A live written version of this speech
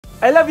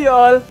I love you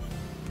all.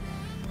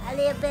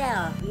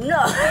 Alibel.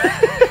 No.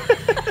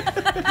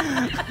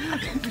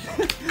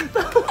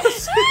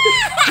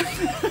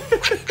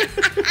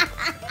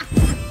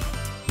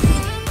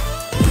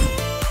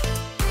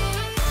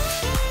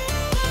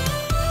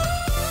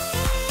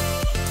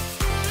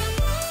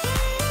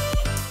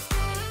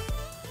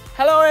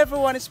 Hello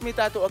everyone, it's me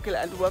Tatu Ekil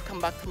and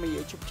welcome back to my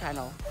YouTube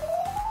channel.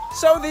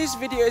 So this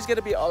video is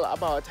gonna be all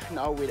about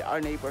now with our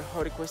neighbor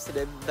who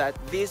requested that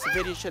this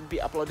video should be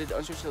uploaded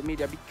on social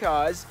media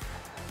because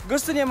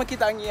gusto niya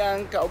makita ang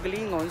iyang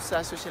kaugalingon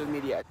sa social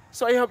media.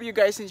 So I hope you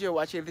guys enjoy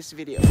watching this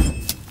video.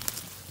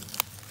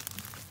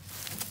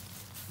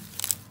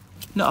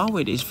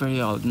 Naawid is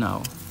very old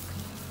now.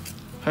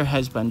 Her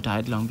husband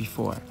died long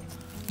before,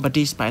 but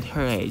despite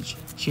her age,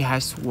 she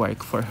has to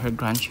work for her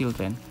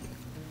grandchildren.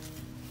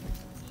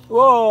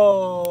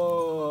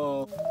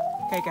 Whoa!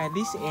 Kaika,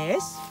 this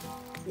is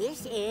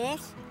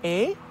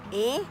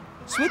a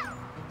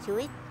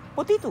sweet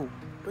potato.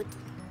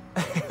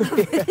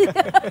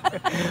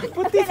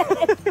 Potato.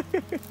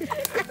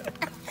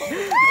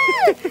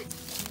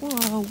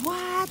 Wow,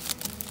 what?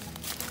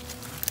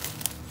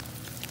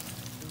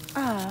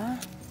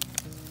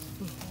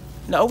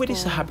 Naowit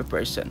is a happy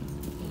person,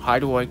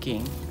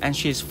 hardworking, and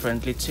she is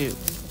friendly too.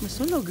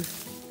 Masulog.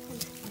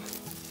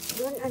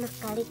 Doon anak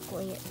kali ko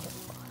ya.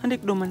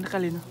 Handik duman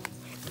nakali no.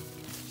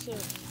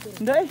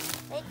 Hindi.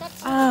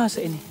 Sa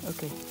ini.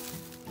 Okay.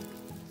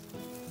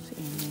 Sa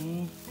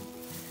ini.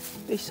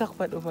 Isak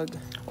pa upag.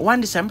 1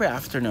 December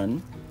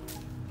afternoon.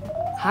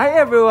 Hi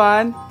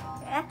everyone.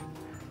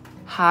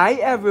 Hi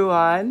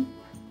everyone.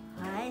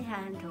 Hi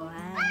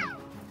Hantuan.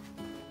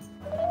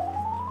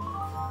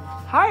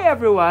 Hi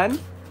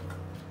everyone.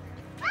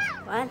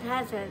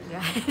 100.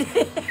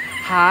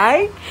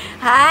 Hi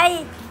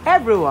Hi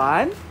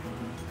everyone.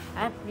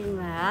 Happy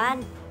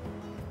man.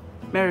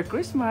 Merry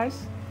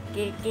Christmas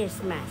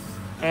Christmas.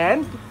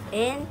 and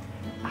And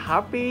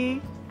Happy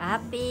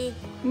Happy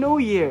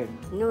New Year.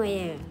 New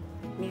Year.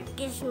 Merry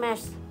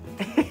Christmas.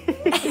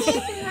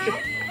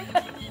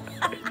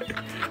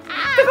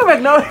 Ito ka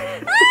mag no?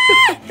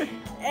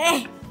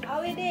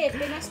 Awi di,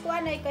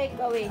 pinaskuan ay kay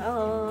gawin.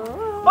 Oh.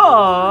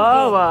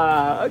 Oh,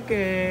 wow.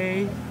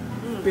 Okay.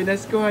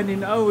 Pinaskuhan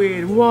ni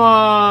Awin.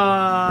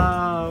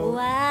 Wow.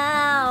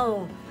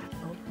 Wow.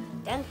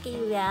 Thank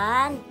you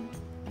yan.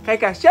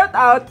 Kaika, shout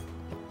out.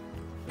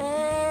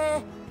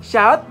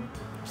 Shout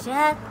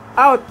Shut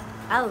out.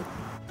 out.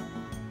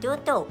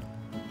 Tutu.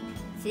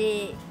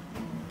 Si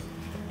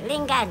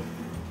Linggan.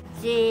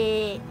 Si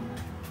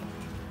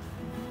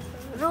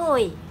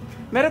Roy.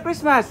 Merry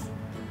Christmas.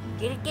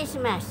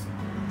 Christmas.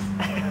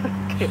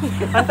 Okay.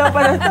 Antaw pa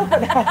na.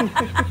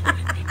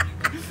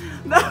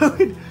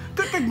 Nawin,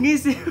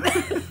 kakagnisip.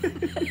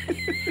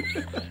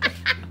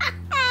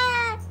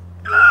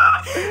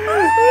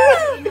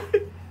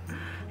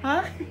 Ha?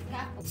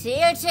 Si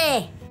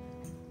Ilse.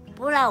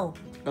 Pulau.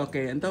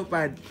 Okay, antaw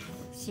pad.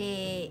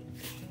 Si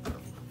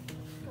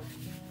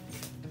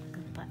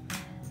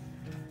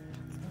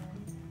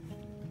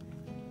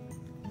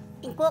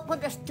Ingko ko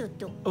das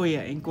tutuk. Oh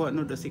yeah, ingko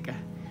no do sika.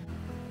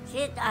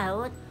 Sit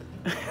out.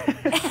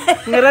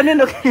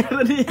 Ngaranin okay,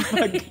 ngaranin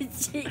pag.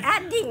 Si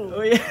Ading. Oh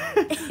yeah.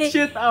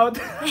 Shoot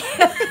out.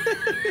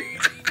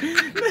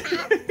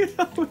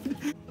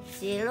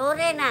 Si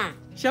Lorena.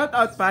 Shout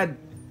out pad.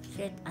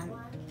 Sit out.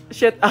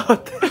 Shout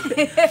out.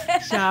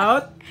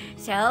 Shout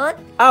Shout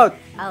out.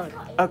 out.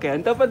 Okay,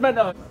 antaw pad man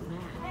out.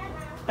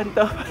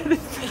 Antaw pad.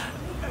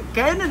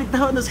 Kaya na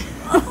nagtawa na siya.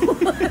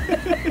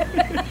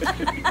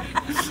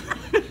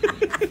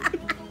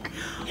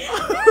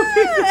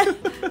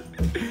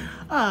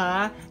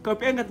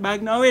 Kopi ang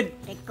bag na awid.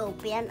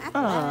 Kopian at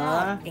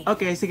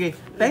Okay, sige.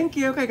 Thank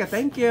you, Kaika.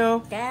 Thank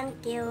you.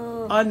 Thank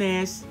you.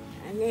 Honest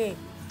Ano?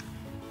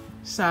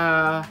 sa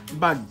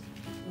bag.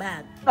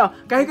 Bag. Oh,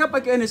 kahit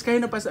kapag honest, kahit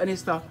na pa sa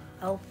honest to.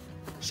 Oh.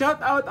 Shout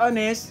out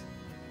honest.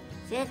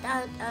 Sit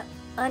out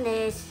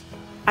honest.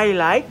 I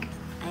like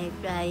I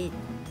tried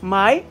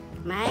my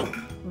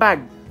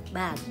bag.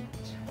 bag.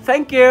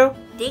 Thank you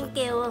Thank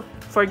you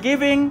for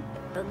giving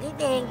for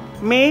giving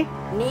me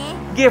me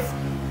gift.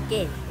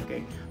 gift.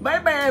 Okay.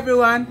 Bye-bye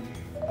everyone.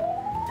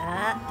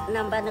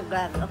 Namba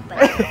nag-grab pa.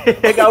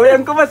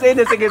 Gawin ko mas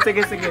ini.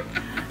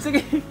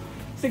 Sige.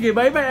 Sige,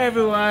 bye-bye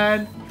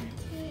everyone.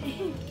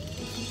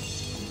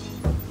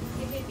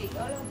 Ibibig,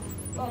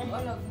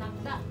 olog,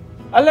 nakta.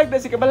 Alag na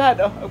si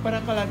kabalhan. Oh, para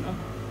kalan. Oh.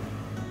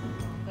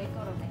 Kay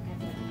koro kay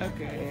kanila.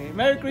 Okay.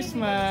 Merry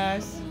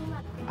Christmas.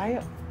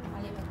 Ayo.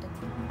 Ayaw mo to.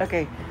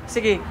 Okay.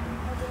 Sige.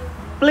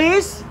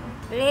 Please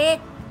Read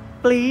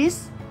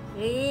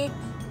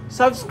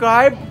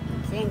subscribe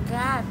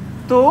singkat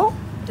to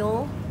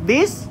to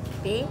this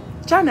be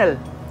channel.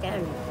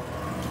 turn.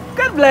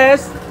 God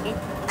bless.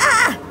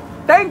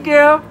 Thank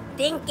you.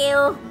 Thank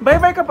you.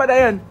 Bye-bye ka pa na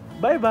yun.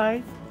 Bye-bye.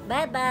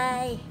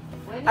 Bye-bye.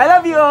 I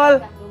love you all.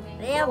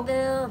 Love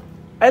you.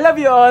 I love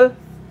you all.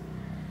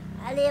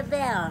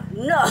 Alibel.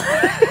 No.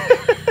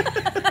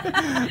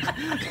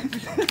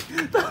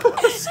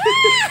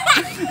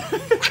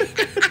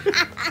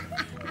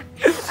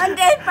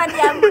 Anday pa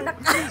niya mo na.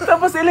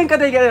 Tapos iling ka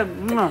tayo ganyan.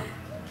 Mwah.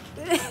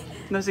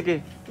 No,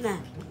 sige. Na.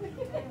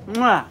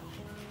 Mwah.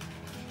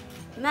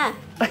 Na.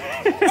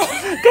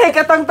 Kaya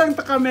katang-tang ta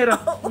camera.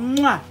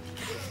 Mwah.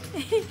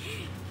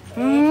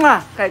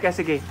 Mwah. Kaya ka,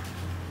 sige.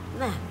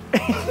 Na.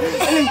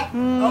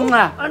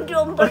 Mwah. Ang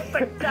jumbot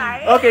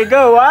pagkay. Okay,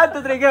 go.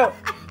 1, 2, 3, go.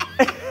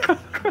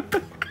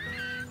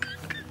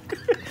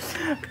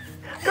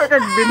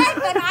 Kakag bin.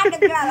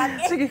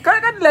 Sige,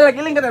 kakag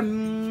lalagi. Iling ka na.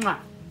 Mwah.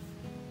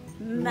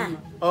 Na.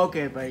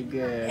 Okay, very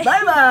good.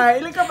 Bye-bye.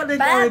 Iling ka pa din.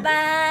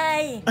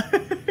 Bye-bye.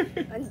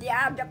 Hindi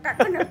ada ka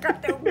ko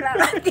nagkatawag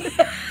lalaki.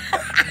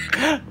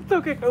 Ito,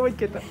 kaya kawad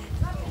kita.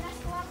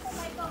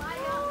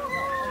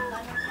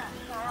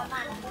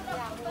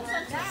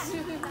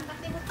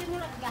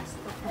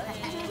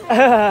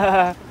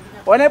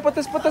 Wala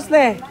putos-putos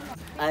na eh.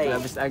 Ay.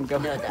 Labis ang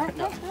kam.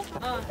 No.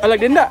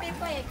 Alag din na.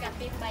 Pipay,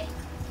 kapipay.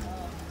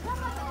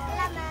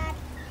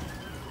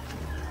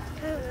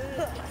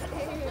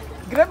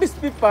 Grabe si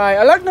Pipay.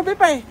 Alag na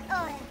Pipay.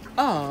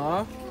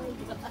 Ah.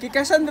 Kay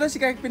Cassandra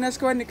si kay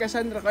pinaskuhan ni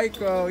Cassandra kay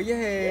ko.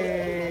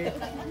 Yay.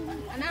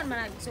 Anan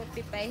man nagsuot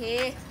pipay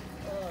he.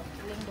 Oh,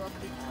 linggo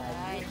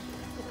pipay.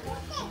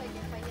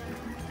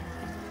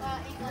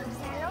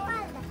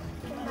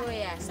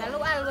 Kuya,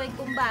 salual way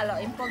kumbalo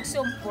impog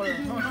sumpol.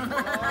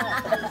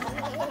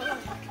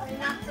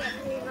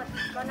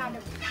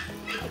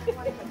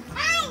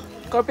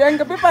 Kopian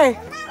ka Pipay.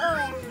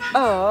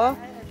 Oh.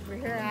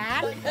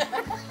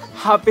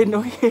 Happy New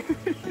Year.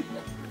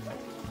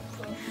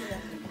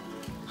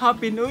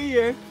 Happy New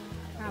Year.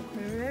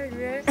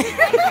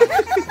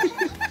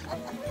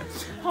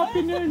 Happy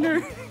New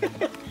Year.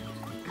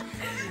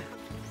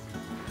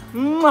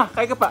 Mwah,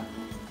 kay ka pa.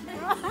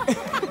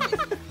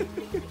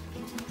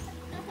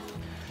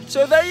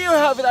 So there you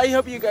have it. I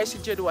hope you guys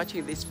enjoyed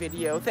watching this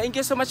video. Thank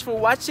you so much for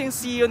watching.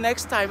 See you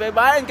next time. Bye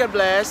bye and God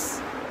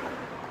bless.